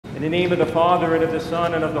In the name of the Father, and of the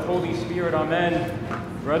Son, and of the Holy Spirit, amen.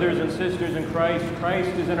 Brothers and sisters in Christ,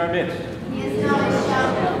 Christ is in our midst. He is now in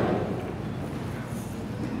shadow.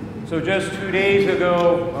 So just 2 days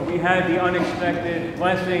ago, we had the unexpected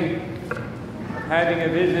blessing of having a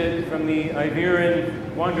visit from the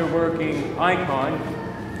Iveran wonder-working icon.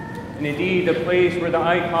 And indeed, the place where the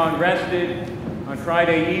icon rested on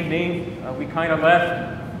Friday evening, we kind of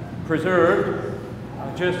left preserved,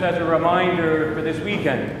 just as a reminder for this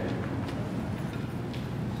weekend.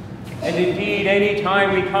 And indeed, any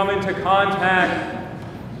time we come into contact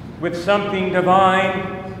with something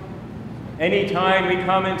divine, any time we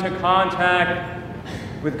come into contact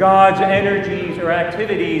with God's energies or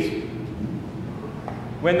activities,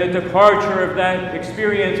 when the departure of that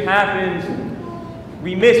experience happens,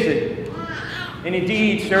 we miss it. And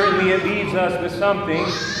indeed, certainly it leaves us with something.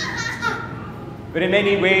 But in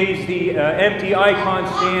many ways, the empty icon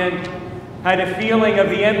stand had a feeling of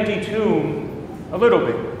the empty tomb a little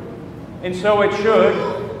bit. And so it should.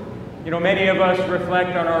 You know, many of us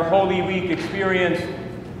reflect on our Holy Week experience,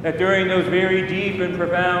 that during those very deep and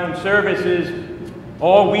profound services,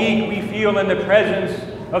 all week we feel in the presence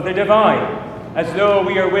of the divine, as though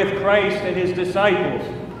we are with Christ and his disciples.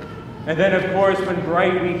 And then, of course, when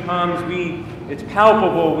Bright Week comes, it's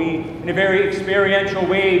palpable. In a very experiential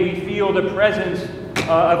way, we feel the presence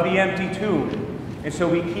of the empty tomb. And so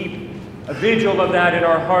we keep a vigil of that in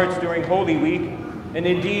our hearts during Holy Week. And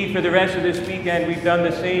indeed, for the rest of this weekend, we've done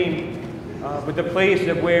the same with the place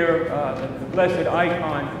of where the blessed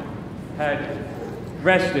icon had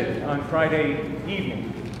rested on Friday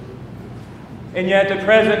evening. And yet the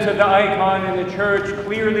presence of the icon in the church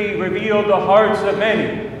clearly revealed the hearts of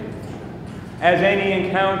many, as any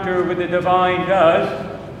encounter with the divine does.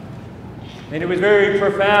 And it was very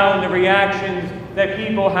profound, the reactions that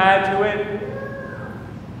people had to it.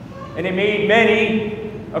 And it made many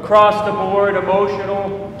across the board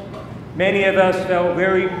emotional. Many of us felt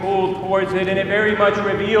very pulled towards it, and it very much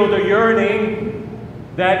revealed a yearning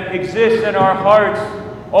that exists in our hearts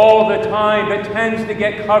all the time, but tends to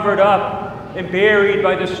get covered up and buried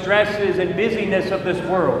by the stresses and busyness of this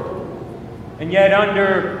world. And yet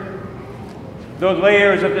under the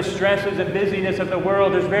layers of the stresses and busyness of the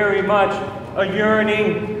world, there's very much a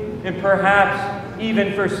yearning, and perhaps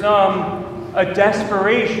even for some, a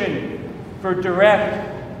desperation for direct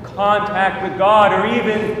contact with God, or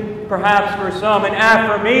even perhaps for some, an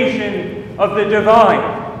affirmation of the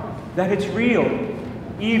divine, that it's real,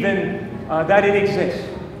 even that it exists.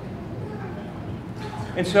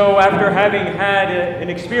 And so after having had an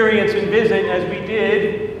experience and visit, as we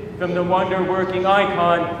did, from the wonder-working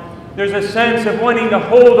icon, there's a sense of wanting to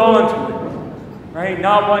hold on to it, right?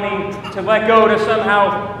 Not wanting to let go, to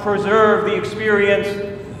somehow preserve the experience.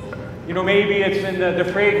 You know, maybe it's in the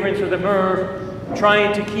fragrance of the myrrh,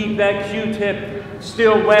 trying to keep that Q-tip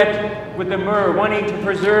still wet with the myrrh, wanting to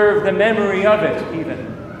preserve the memory of it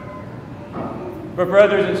even. But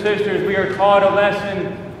brothers and sisters, we are taught a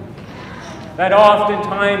lesson that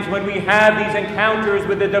oftentimes when we have these encounters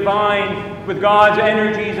with the divine, with God's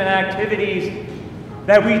energies and activities,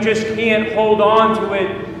 that we just can't hold on to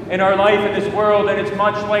it in our life in this world, and it's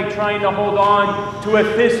much like trying to hold on to a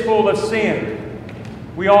fistful of sand.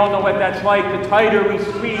 We all know what that's like. The tighter we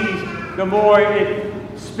squeeze, the more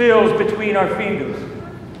it spills between our fingers.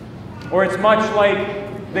 Or it's much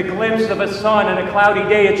like the glimpse of a sun on a cloudy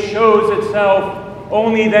day. It shows itself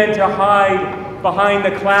only then to hide behind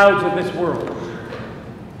the clouds of this world.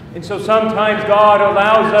 And so sometimes God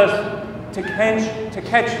allows us to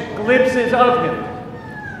catch glimpses of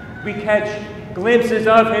him. We catch glimpses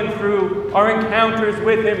of him through our encounters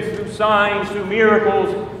with him, through signs, through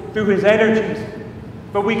miracles, through his energies.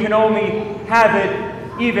 But we can only have it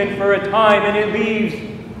even for a time, and it leaves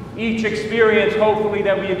each experience, hopefully,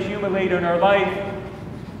 that we accumulate in our life.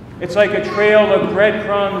 It's like a trail of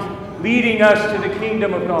breadcrumbs leading us to the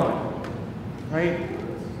kingdom of God, right?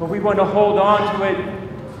 But we want to hold on to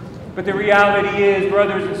it. But the reality is,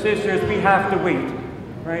 brothers and sisters, we have to wait,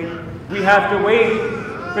 right? We have to wait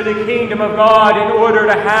for the kingdom of God in order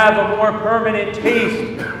to have a more permanent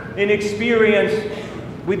taste and experience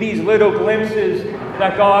with these little glimpses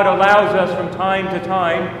that God allows us from time to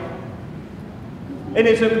time. And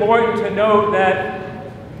it's important to note that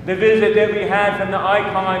the visit that we had from the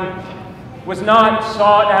icon was not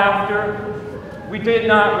sought after. We did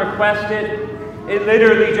not request it. It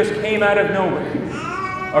literally just came out of nowhere.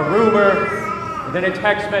 A rumor, then a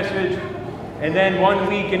text message, and then 1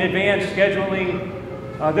 week in advance scheduling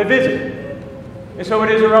the visit. And so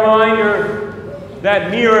it is a reminder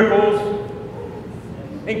that miracles,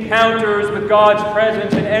 encounters with God's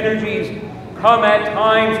presence and energies come at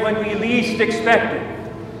times when we least expect it.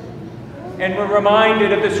 And we're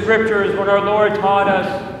reminded of the scriptures when our Lord taught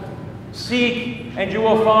us, seek and you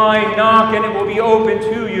will find, knock and it will be open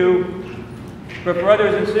to you. But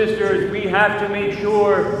brothers and sisters, we have to make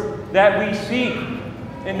sure that we seek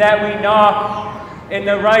and that we knock in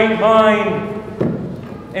the right mind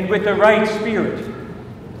and with the right spirit.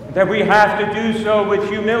 That we have to do so with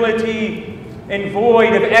humility and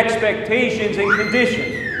void of expectations and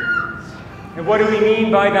conditions. And what do we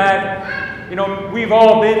mean by that? You know, we've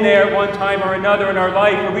all been there at one time or another in our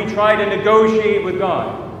life where we try to negotiate with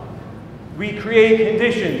God. We create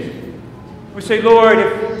conditions. We say, Lord,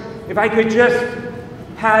 if I could just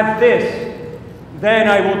have this, then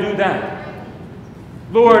I will do that.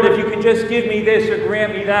 Lord, if you can just give me this or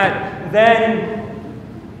grant me that, then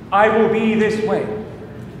I will be this way.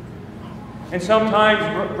 And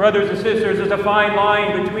sometimes, brothers and sisters, there's a fine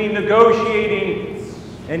line between negotiating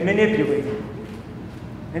and manipulating.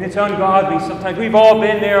 And it's ungodly sometimes. We've all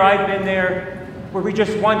been there, I've been there, where we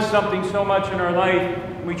just want something so much in our life,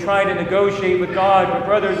 and we try to negotiate with God. But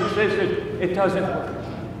brothers and sisters, it doesn't work.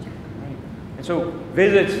 And so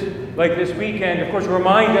visits like this weekend, of course,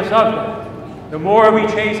 remind us of that. The more we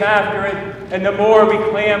chase after it, and the more we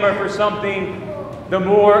clamor for something, the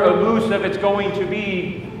more elusive it's going to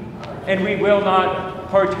be, and we will not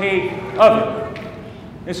partake of it.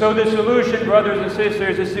 And so the solution, brothers and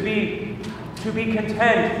sisters, is to be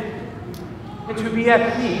content and to be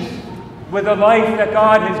at peace with the life that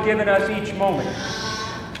God has given us each moment.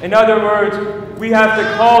 In other words, we have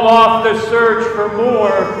to call off the search for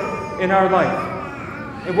more in our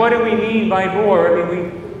life. And what do we mean by more? I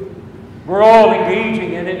mean, we're all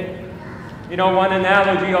engaging in it. You know, one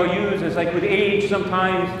analogy I'll use is like with age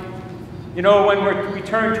sometimes. You know, when we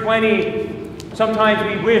turn 20, sometimes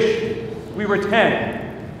we wish we were 10.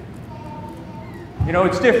 You know,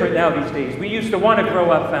 it's different now these days. We used to want to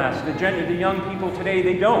grow up fast. The young people today,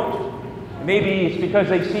 they don't. Maybe it's because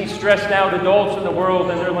they see stressed out adults in the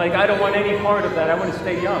world and they're like, I don't want any part of that. I want to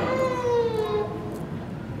stay young.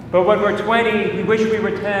 But when we're 20, we wish we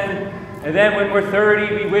were 10. And then when we're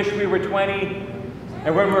 30, we wish we were 20.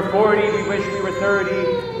 And when we're 40, we wish we were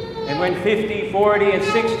 30. And when 50, 40, and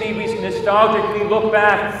 60, we nostalgically look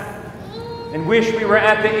back and wish we were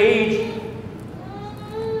at the age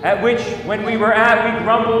at which, when we were at, we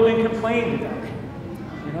grumbled and complained about.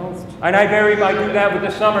 You know? And I do that with the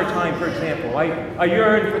summertime, for example. I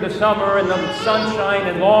yearn for the summer and the sunshine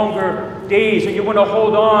and longer days, and you want to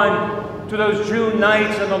hold on to those June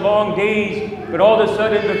nights and the long days, but all of a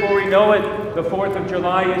sudden, before we know it, the 4th of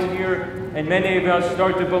July is here, and many of us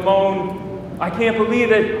start to bemoan, I can't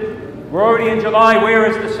believe it, we're already in July, where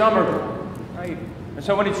is the summer going? Right? And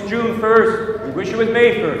so when it's June 1st, we wish it was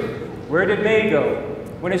May 1st. Where did May go?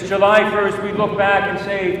 When it's July 1st, we look back and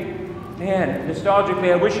say, man,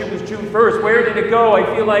 nostalgically, I wish it was June 1st. Where did it go?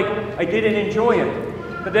 I feel like I didn't enjoy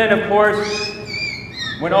it. But then, of course,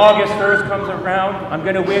 when August 1st comes around, I'm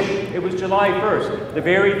going to wish it was July 1st. The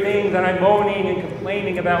very thing that I'm moaning and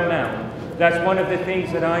complaining about now. That's one of the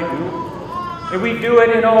things that I do. And we do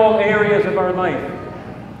it in all areas of our life.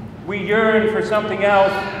 We yearn for something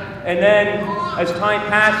else, and then, as time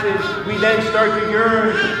passes, we then start to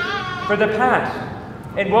yearn for the past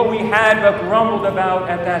and what we had but grumbled about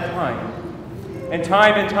at that time. And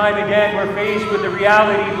time again, we're faced with the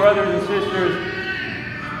reality, brothers and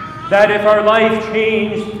sisters, that if our life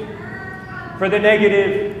changed for the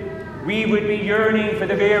negative, we would be yearning for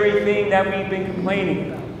the very thing that we've been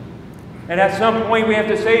complaining about. And at some point, we have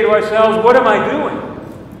to say to ourselves, what am I doing?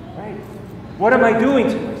 Right? What am I doing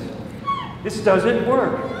to us? This doesn't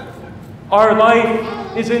work. Our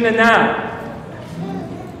life is in the now.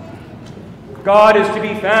 God is to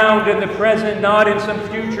be found in the present, not in some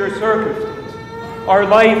future circumstance. Our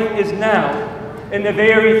life is now, in the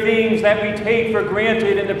very things that we take for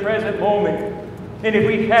granted in the present moment. And if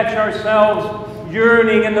we catch ourselves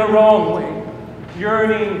yearning in the wrong way,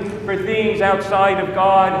 yearning for things outside of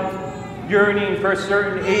God, yearning for a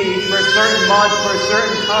certain age, for a certain month, for a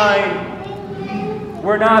certain time,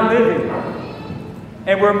 we're not living.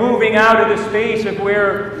 And we're moving out of the space of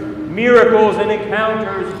where miracles and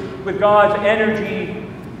encounters with God's energy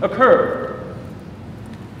occur.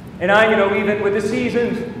 And even with the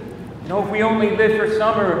seasons, if we only live for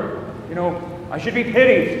summer, I should be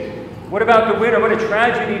pitied. What about the winter? What a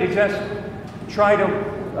tragedy to just try to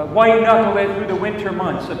white knuckle it through the winter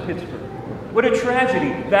months of Pittsburgh. What a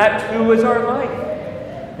tragedy. That too is our life.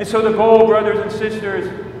 And so the goal, brothers and sisters,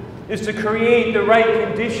 is to create the right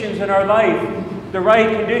conditions in our life, the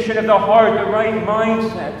right condition of the heart, the right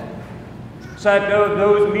mindset, so that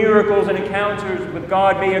those miracles and encounters with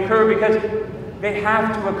God may occur. Because they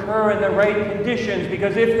have to occur in the right conditions,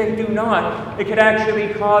 because if they do not, it could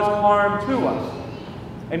actually cause harm to us.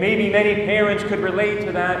 And maybe many parents could relate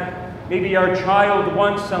to that. Maybe our child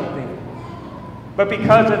wants something, but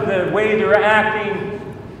because of the way they're acting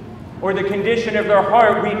or the condition of their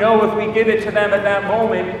heart, we know if we give it to them at that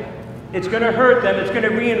moment, it's going to hurt them. It's going to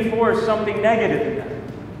reinforce something negative in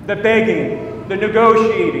them. The begging, the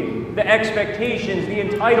negotiating, the expectations, the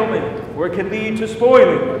entitlement, or it can lead to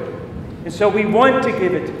spoiling. And so we want to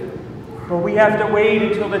give it to them, but we have to wait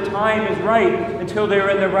until the time is right, until they're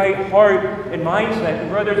in the right heart and mindset. And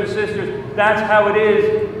brothers and sisters, that's how it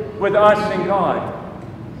is with us and God.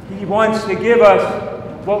 He wants to give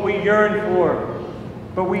us what we yearn for,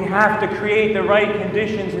 but we have to create the right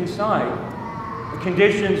conditions inside. The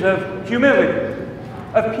conditions of humility,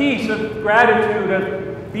 of peace, of gratitude,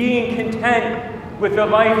 of being content with the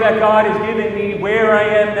life that God has given me, where I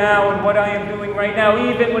am now and what I am doing right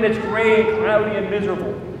now, even when it's gray and cloudy and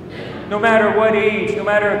miserable. No matter what age, no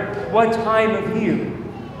matter what time of year.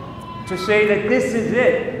 To say that this is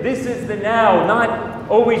it, this is the now, not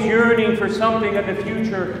always yearning for something on the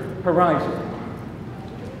future horizon.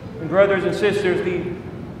 And brothers and sisters,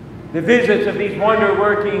 the visits of these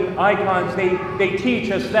wonder-working icons, they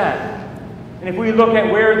teach us that. And if we look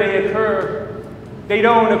at where they occur, they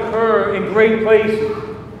don't occur in great places.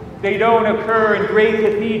 They don't occur in great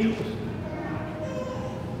cathedrals.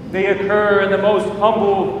 They occur in the most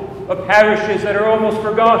humble of parishes that are almost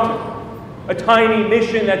forgotten. A tiny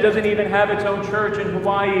mission that doesn't even have its own church in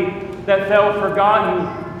Hawaii that fell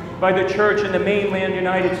forgotten by the church in the mainland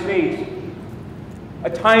United States. A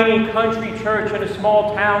tiny country church in a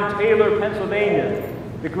small town, Taylor, Pennsylvania,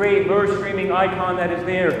 the great verse-streaming icon that is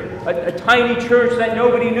there. A tiny church that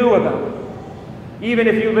nobody knew about. Even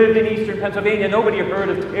if you lived in eastern Pennsylvania, nobody heard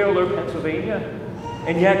of Taylor, Pennsylvania.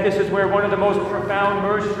 And yet this is where one of the most profound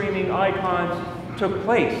verse-streaming icons took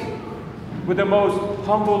place. With the most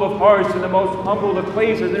humble of hearts and the most humble of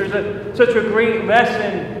places. There's such a great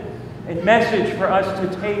lesson and message for us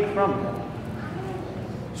to take from them.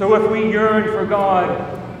 So if we yearn for God,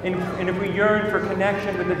 and if we yearn for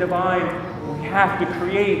connection with the divine, we have to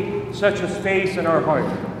create such a space in our heart.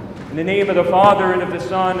 In the name of the Father, and of the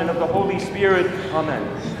Son, and of the Holy Spirit, amen.